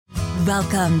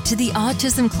Welcome to the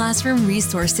Autism Classroom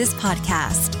Resources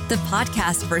Podcast, the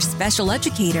podcast for special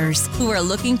educators who are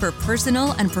looking for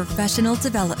personal and professional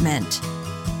development.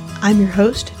 I'm your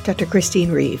host, Dr.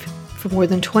 Christine Reeve. For more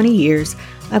than 20 years,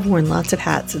 I've worn lots of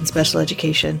hats in special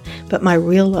education, but my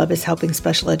real love is helping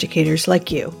special educators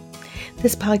like you.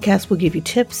 This podcast will give you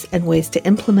tips and ways to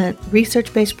implement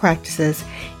research-based practices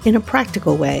in a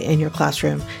practical way in your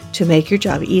classroom to make your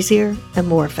job easier and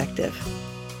more effective.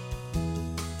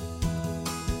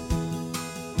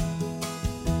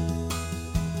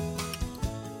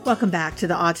 Welcome back to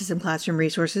the Autism Classroom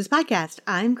Resources Podcast.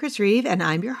 I'm Chris Reeve, and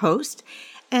I'm your host,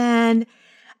 and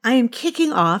I am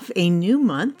kicking off a new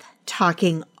month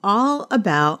talking all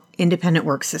about independent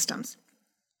work systems.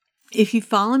 If you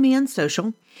follow me on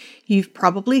social, you've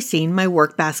probably seen my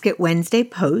Workbasket Wednesday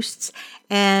posts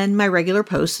and my regular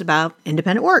posts about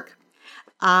independent work.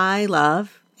 I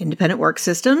love independent work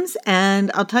systems,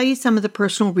 and I'll tell you some of the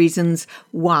personal reasons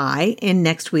why in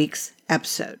next week's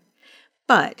episode.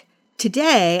 But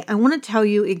today, I want to tell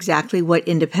you exactly what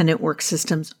independent work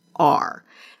systems are,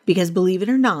 because believe it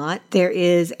or not, there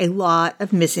is a lot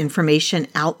of misinformation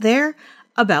out there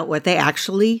about what they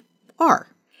actually are.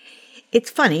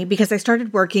 It's funny because I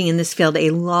started working in this field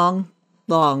a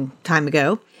long time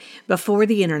ago, before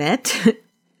the internet,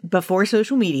 before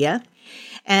social media.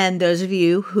 And those of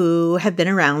you who have been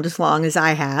around as long as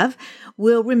I have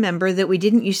will remember that we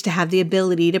didn't used to have the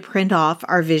ability to print off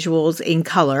our visuals in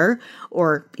color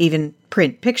or even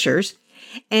print pictures.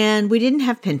 And we didn't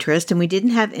have Pinterest and we didn't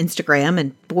have Instagram.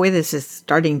 And boy, this is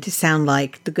starting to sound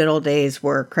like the good old days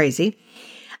were crazy.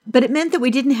 But it meant that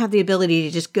we didn't have the ability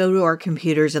to just go to our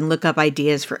computers and look up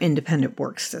ideas for independent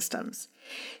work systems.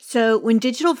 So when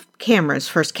digital cameras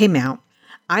first came out,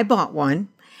 I bought one.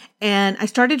 And I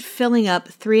started filling up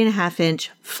 3.5-inch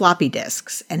floppy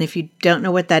disks. And if you don't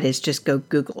know what that is, just go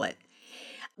Google it.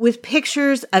 With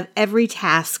pictures of every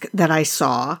task that I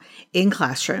saw in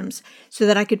classrooms so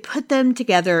that I could put them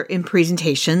together in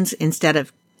presentations instead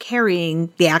of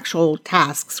carrying the actual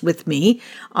tasks with me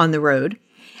on the road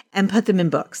and put them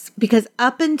in books. Because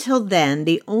up until then,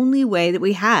 the only way that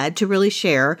we had to really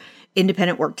share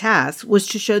independent work tasks was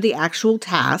to show the actual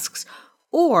tasks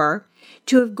or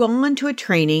to have gone to a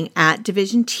training at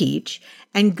Division Teach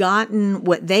and gotten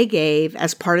what they gave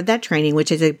as part of that training,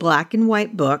 which is a black and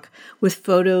white book with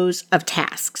photos of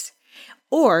tasks,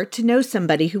 or to know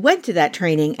somebody who went to that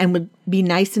training and would be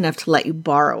nice enough to let you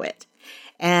borrow it.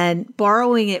 And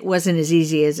borrowing it wasn't as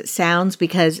easy as it sounds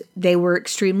because they were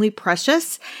extremely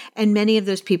precious and many of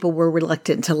those people were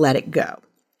reluctant to let it go.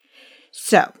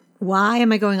 So why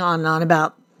am I going on and on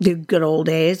about the good old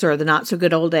days or the not so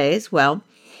good old days? Well,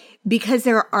 because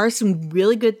there are some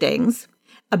really good things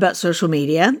about social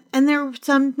media, and there are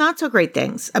some not so great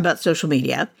things about social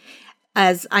media,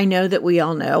 as I know that we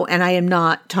all know, and I am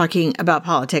not talking about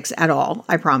politics at all,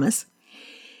 I promise.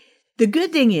 The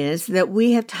good thing is that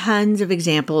we have tons of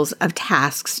examples of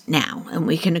tasks now, and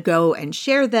we can go and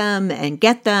share them and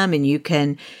get them, and you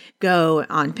can go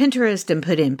on Pinterest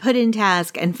and put in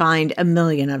task and find a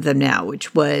million of them now,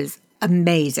 which was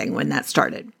amazing when that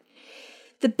started.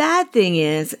 The bad thing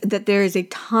is that there is a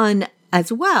ton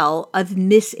as well of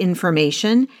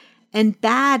misinformation and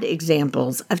bad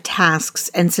examples of tasks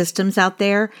and systems out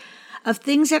there of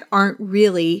things that aren't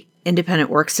really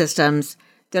independent work systems,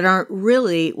 that aren't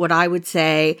really what I would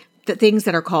say, the things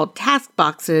that are called task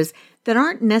boxes that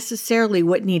aren't necessarily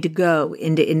what need to go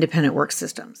into independent work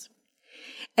systems.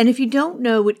 And if you don't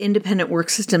know what independent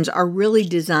work systems are really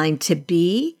designed to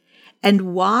be,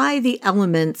 and why the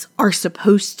elements are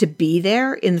supposed to be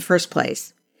there in the first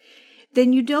place,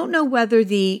 then you don't know whether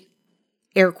the,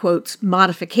 air quotes,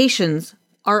 modifications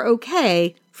are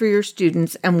okay for your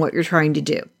students and what you're trying to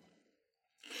do.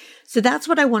 So that's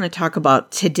what I want to talk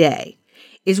about today,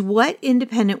 is what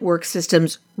independent work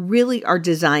systems really are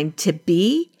designed to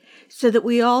be so that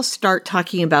we all start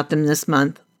talking about them this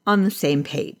month on the same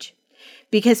page.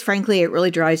 Because frankly, it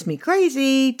really drives me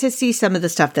crazy to see some of the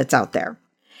stuff that's out there.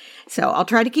 So I'll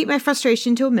try to keep my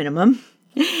frustration to a minimum,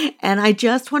 and I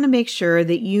just want to make sure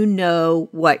that you know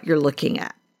what you're looking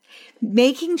at.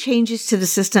 Making changes to the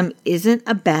system isn't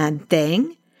a bad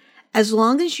thing, as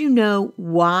long as you know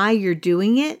why you're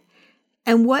doing it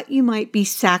and what you might be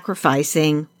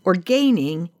sacrificing or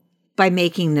gaining by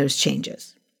making those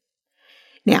changes.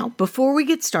 Now, before we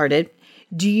get started,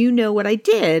 do you know what I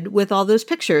did with all those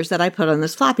pictures that I put on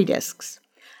those floppy disks?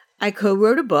 I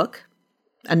co-wrote a book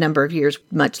a number of years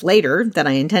much later than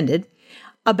I intended,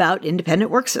 about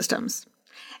independent work systems.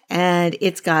 And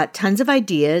it's got tons of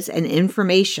ideas and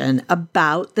information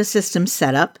about the system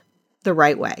setup the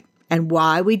right way and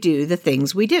why we do the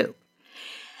things we do.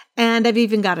 And I've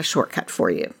even got a shortcut for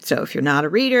you. So if you're not a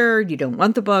reader, you don't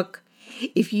want the book,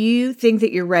 if you think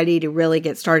that you're ready to really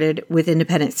get started with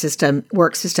independent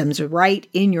work systems right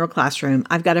in your classroom,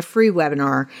 I've got a free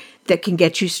webinar that can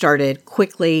get you started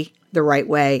quickly the right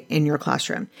way in your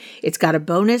classroom. It's got a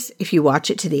bonus if you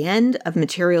watch it to the end of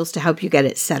materials to help you get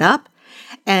it set up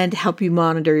and help you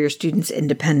monitor your students'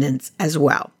 independence as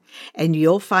well. And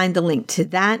you'll find the link to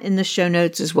that in the show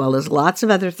notes, as well as lots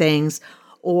of other things,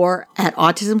 or at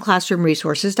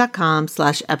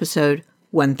autismclassroomresources.com/episode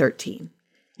 113.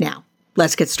 Now,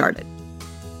 let's get started.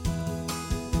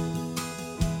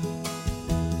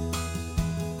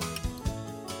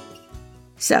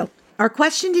 So, our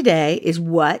question today is,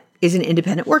 what is an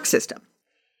independent work system?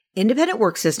 Independent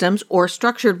work systems, or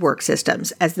structured work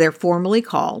systems, as they're formally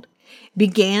called,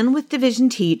 began with Division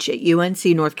Teach at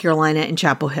UNC North Carolina in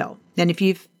Chapel Hill. And if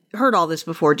you've heard all this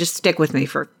before, just stick with me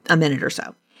for a minute or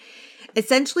so.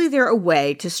 Essentially, they're a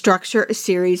way to structure a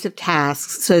series of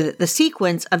tasks so that the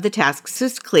sequence of the tasks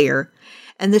is clear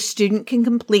and the student can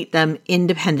complete them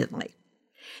independently.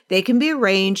 They can be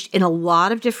arranged in a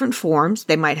lot of different forms.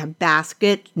 They might have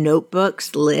baskets,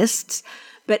 notebooks, lists,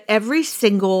 but every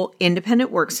single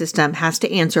independent work system has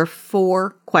to answer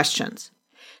 4 questions.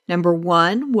 Number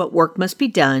 1, what work must be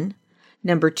done?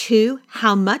 Number 2,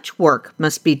 how much work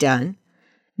must be done?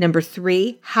 Number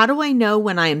 3, how do I know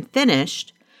when I am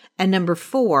finished? And number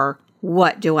 4,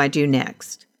 what do I do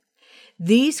next?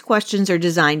 These questions are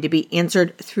designed to be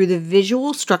answered through the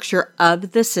visual structure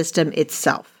of the system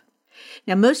itself.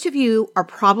 Now, most of you are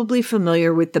probably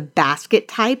familiar with the basket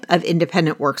type of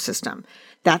independent work system.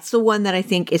 That's the one that I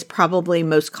think is probably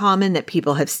most common that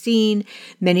people have seen.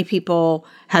 Many people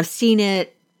have seen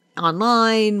it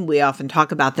online. We often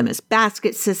talk about them as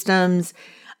basket systems.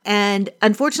 And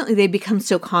unfortunately, they become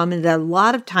so common that a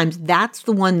lot of times that's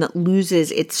the one that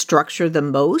loses its structure the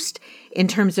most in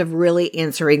terms of really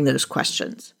answering those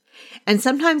questions. And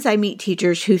sometimes I meet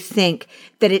teachers who think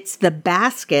that it's the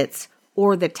baskets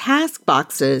or the task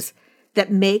boxes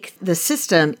that make the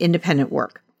system independent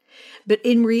work. But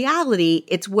in reality,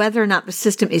 it's whether or not the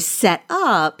system is set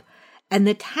up and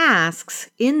the tasks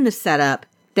in the setup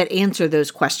that answer those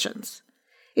questions.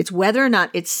 It's whether or not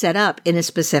it's set up in a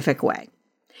specific way.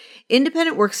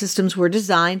 Independent work systems were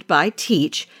designed by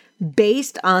Teach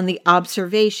based on the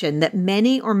observation that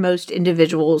many or most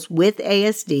individuals with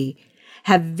ASD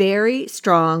have very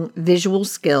strong visual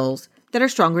skills that are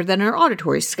stronger than our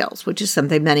auditory skills, which is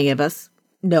something many of us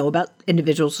know about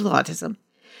individuals with autism.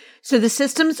 So the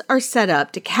systems are set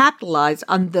up to capitalize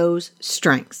on those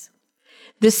strengths.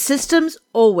 The systems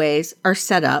always are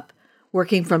set up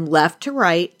working from left to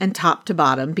right and top to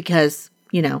bottom because,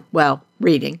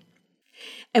 reading.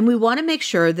 And we want to make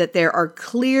sure that there are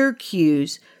clear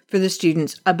cues for the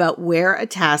students about where a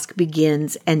task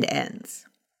begins and ends.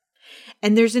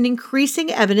 And there's an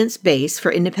increasing evidence base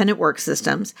for independent work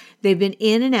systems. They've been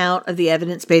in and out of the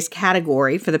evidence-based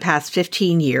category for the past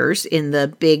 15 years in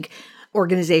the big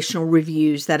organizational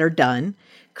reviews that are done.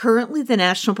 Currently, the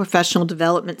National Professional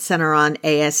Development Center on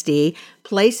ASD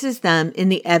places them in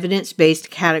the evidence-based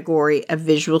category of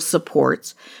visual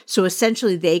supports. So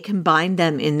essentially, they combine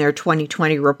them in their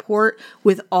 2020 report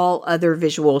with all other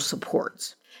visual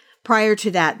supports. Prior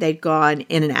to that, they'd gone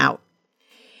in and out.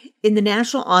 In the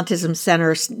National Autism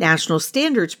Center's National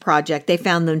Standards Project, they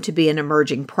found them to be an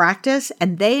emerging practice,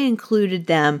 and they included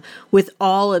them with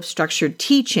all of structured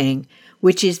teaching,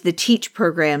 which is the Teach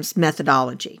program's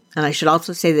methodology. And I should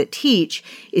also say that Teach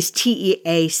is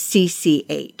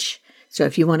TEACCH. So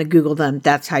if you want to Google them,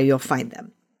 that's how you'll find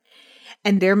them.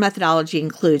 And their methodology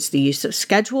includes the use of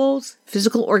schedules,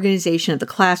 physical organization of the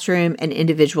classroom, and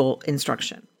individual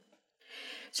instruction.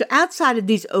 So outside of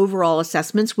these overall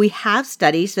assessments, we have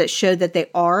studies that show that they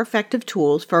are effective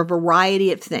tools for a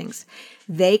variety of things.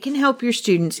 They can help your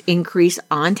students increase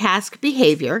on-task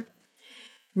behavior,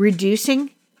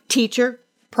 reducing teacher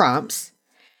prompts,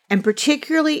 and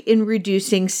particularly in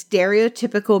reducing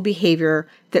stereotypical behavior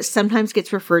that sometimes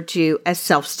gets referred to as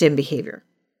self-stim behavior.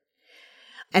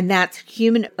 And that's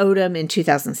Human Odom in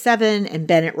 2007 and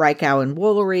Bennett, Reichow, and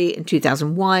Woolery in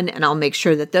 2001. And I'll make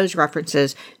sure that those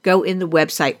references go in the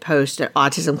website post at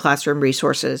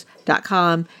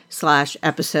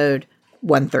autismclassroomresources.com/episode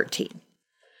 113.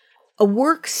 A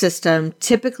work system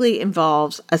typically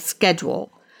involves a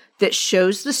schedule that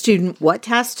shows the student what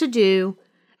tasks to do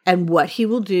and what he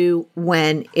will do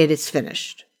when it is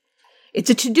finished. It's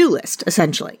a to-do list,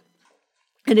 essentially.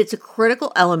 And it's a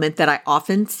critical element that I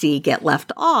often see get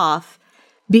left off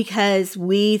because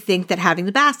we think that having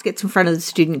the baskets in front of the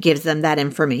student gives them that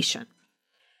information.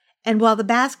 And while the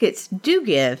baskets do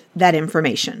give that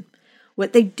information,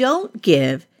 what they don't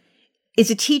give is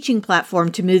a teaching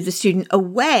platform to move the student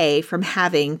away from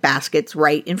having baskets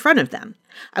right in front of them.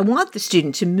 I want the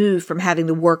student to move from having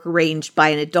the work arranged by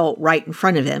an adult right in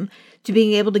front of him to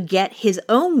being able to get his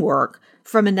own work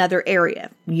from another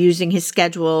area, using his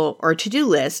schedule or to-do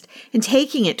list and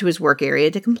taking it to his work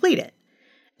area to complete it.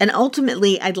 And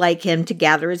ultimately, I'd like him to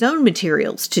gather his own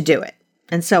materials to do it,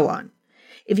 and so on.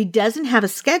 If he doesn't have a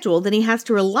schedule, then he has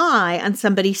to rely on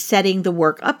somebody setting the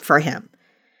work up for him.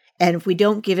 And if we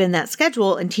don't give him that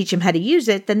schedule and teach him how to use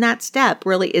it, then that step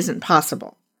really isn't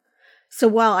possible. So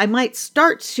while I might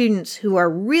start students who are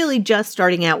really just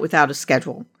starting out without a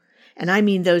schedule, and I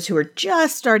mean those who are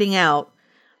just starting out,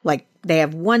 like they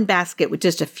have one basket with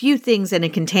just a few things in a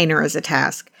container as a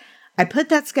task, I put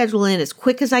that schedule in as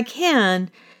quick as I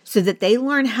can so that they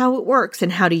learn how it works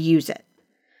and how to use it.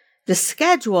 The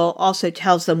schedule also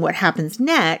tells them what happens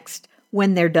next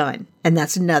when they're done, and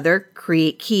that's another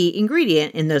key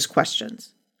ingredient in those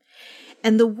questions.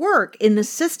 And the work in the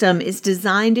system is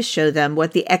designed to show them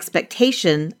what the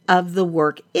expectation of the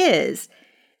work is.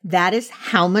 That is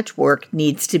how much work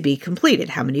needs to be completed,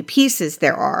 how many pieces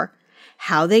there are,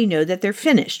 how they know that they're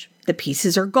finished. The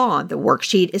pieces are gone. The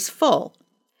worksheet is full.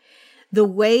 The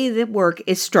way that work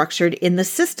is structured in the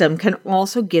system can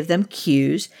also give them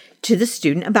cues to the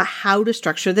student about how to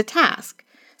structure the task,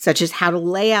 such as how to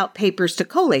lay out papers to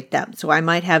collate them. So I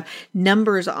might have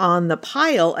numbers on the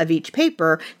pile of each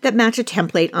paper that match a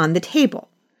template on the table.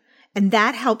 And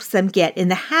that helps them get in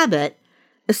the habit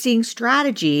of seeing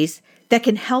strategies that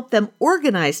can help them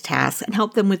organize tasks and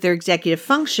help them with their executive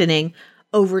functioning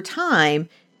over time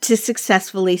to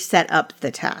successfully set up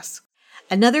the task.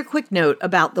 Another quick note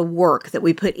about the work that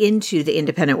we put into the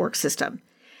independent work system,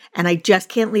 and I just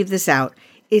can't leave this out,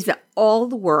 is that all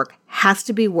the work has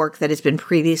to be work that has been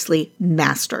previously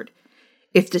mastered.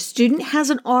 If the student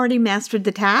hasn't already mastered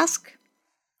the task,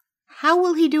 how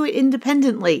will he do it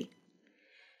independently?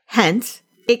 Hence,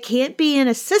 it can't be in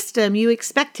a system you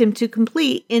expect him to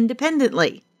complete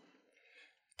independently.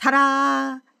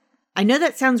 Ta-da! I know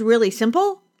that sounds really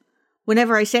simple.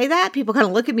 Whenever I say that, people kind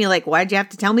of look at me like, why'd you have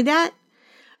to tell me that?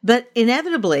 But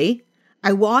inevitably,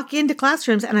 I walk into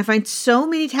classrooms and I find so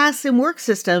many tasks in work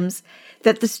systems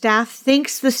that the staff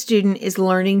thinks the student is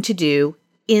learning to do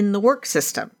in the work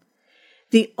system.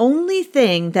 The only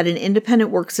thing that an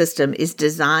independent work system is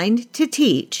designed to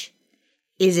teach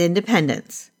is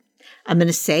independence. I'm going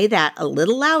to say that a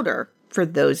little louder for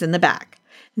those in the back.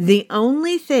 The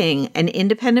only thing an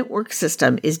independent work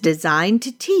system is designed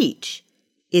to teach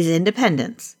is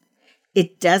independence.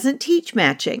 It doesn't teach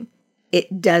matching.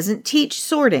 It doesn't teach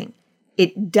sorting.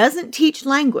 It doesn't teach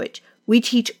language. We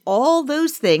teach all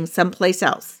those things someplace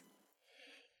else.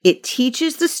 It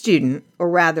teaches the student, or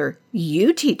rather,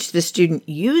 you teach the student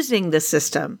using the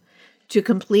system to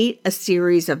complete a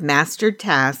series of mastered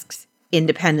tasks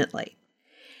independently.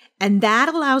 And that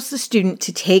allows the student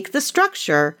to take the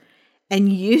structure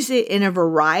and use it in a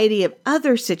variety of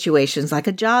other situations like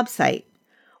a job site,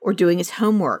 or doing his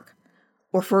homework,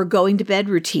 or for a going to bed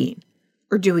routine,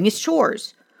 or doing his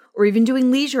chores, or even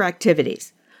doing leisure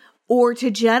activities, or to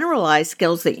generalize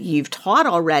skills that you've taught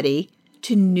already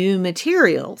to new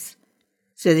materials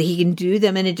so that he can do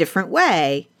them in a different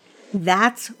way.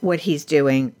 That's what he's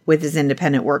doing with his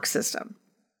independent work system.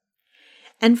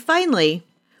 And finally,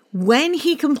 when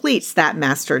he completes that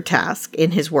mastered task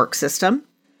in his work system,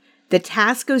 the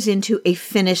task goes into a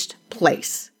finished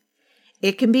place.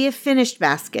 It can be a finished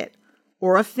basket,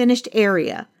 or a finished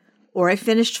area, or a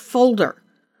finished folder,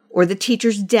 or the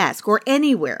teacher's desk, or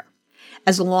anywhere,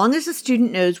 as long as the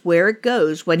student knows where it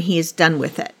goes when he is done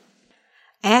with it.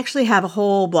 I actually have a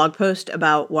whole blog post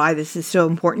about why this is so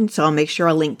important, so I'll make sure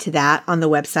I'll link to that on the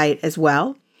website as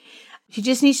well. He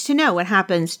just needs to know what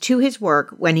happens to his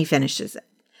work when he finishes it.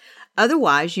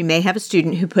 Otherwise, you may have a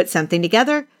student who puts something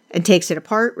together and takes it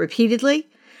apart repeatedly,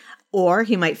 or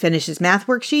he might finish his math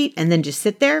worksheet and then just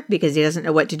sit there because he doesn't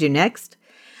know what to do next.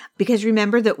 Because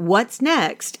remember that what's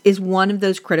next is one of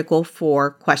those critical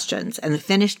 4 questions, and the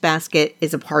finished basket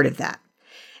is a part of that.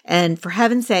 And for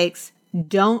heaven's sakes,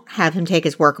 don't have him take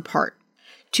his work apart.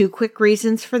 2 quick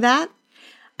reasons for that,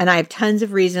 and I have tons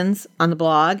of reasons on the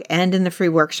blog and in the free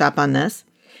workshop on this,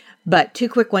 but 2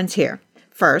 quick ones here.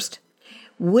 First,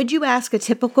 would you ask a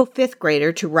typical 5th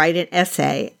grader to write an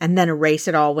essay and then erase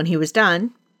it all when he was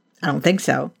done? I don't think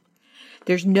so.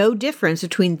 There's no difference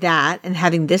between that and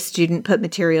having this student put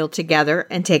material together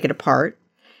and take it apart.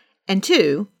 And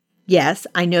 2, yes,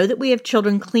 I know that we have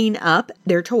children clean up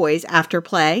their toys after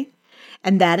play,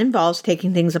 and that involves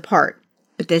taking things apart.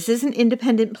 But this isn't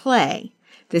independent play.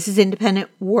 This is independent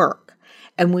work.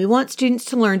 And we want students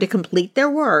to learn to complete their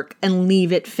work and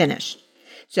leave it finished.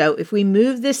 So if we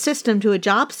move this system to a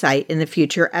job site in the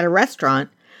future at a restaurant,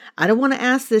 I don't want to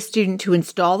ask this student to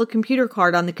install the computer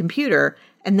card on the computer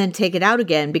and then take it out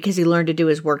again because he learned to do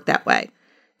his work that way.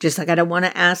 Just like I don't want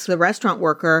to ask the restaurant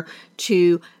worker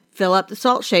to fill up the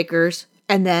salt shakers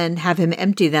and then have him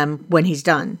empty them when he's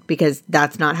done, because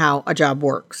that's not how a job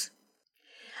works.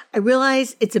 I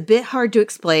realize it's a bit hard to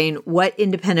explain what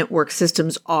independent work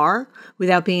systems are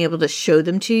without being able to show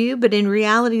them to you, but in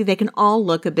reality, they can all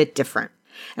look a bit different.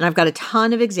 And I've got a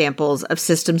ton of examples of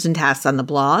systems and tasks on the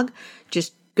blog.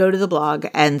 Just go to the blog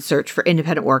and search for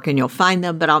independent work and you'll find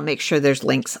them, but I'll make sure there's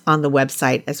links on the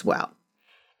website as well.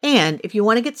 And if you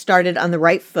want to get started on the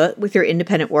right foot with your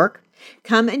independent work,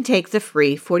 come and take the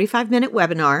free 45-minute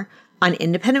webinar on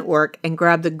independent work and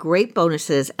grab the great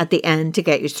bonuses at the end to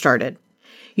get you started.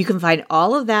 You can find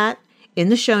all of that in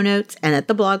the show notes and at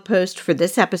the blog post for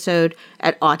this episode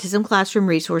at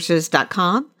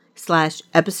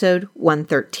autismclassroomresources.com/episode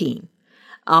 113.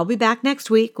 I'll be back next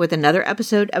week with another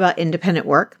episode about independent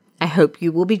work. I hope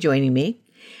you will be joining me.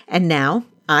 And now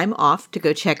I'm off to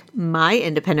go check my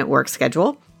independent work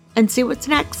schedule and see what's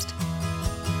next.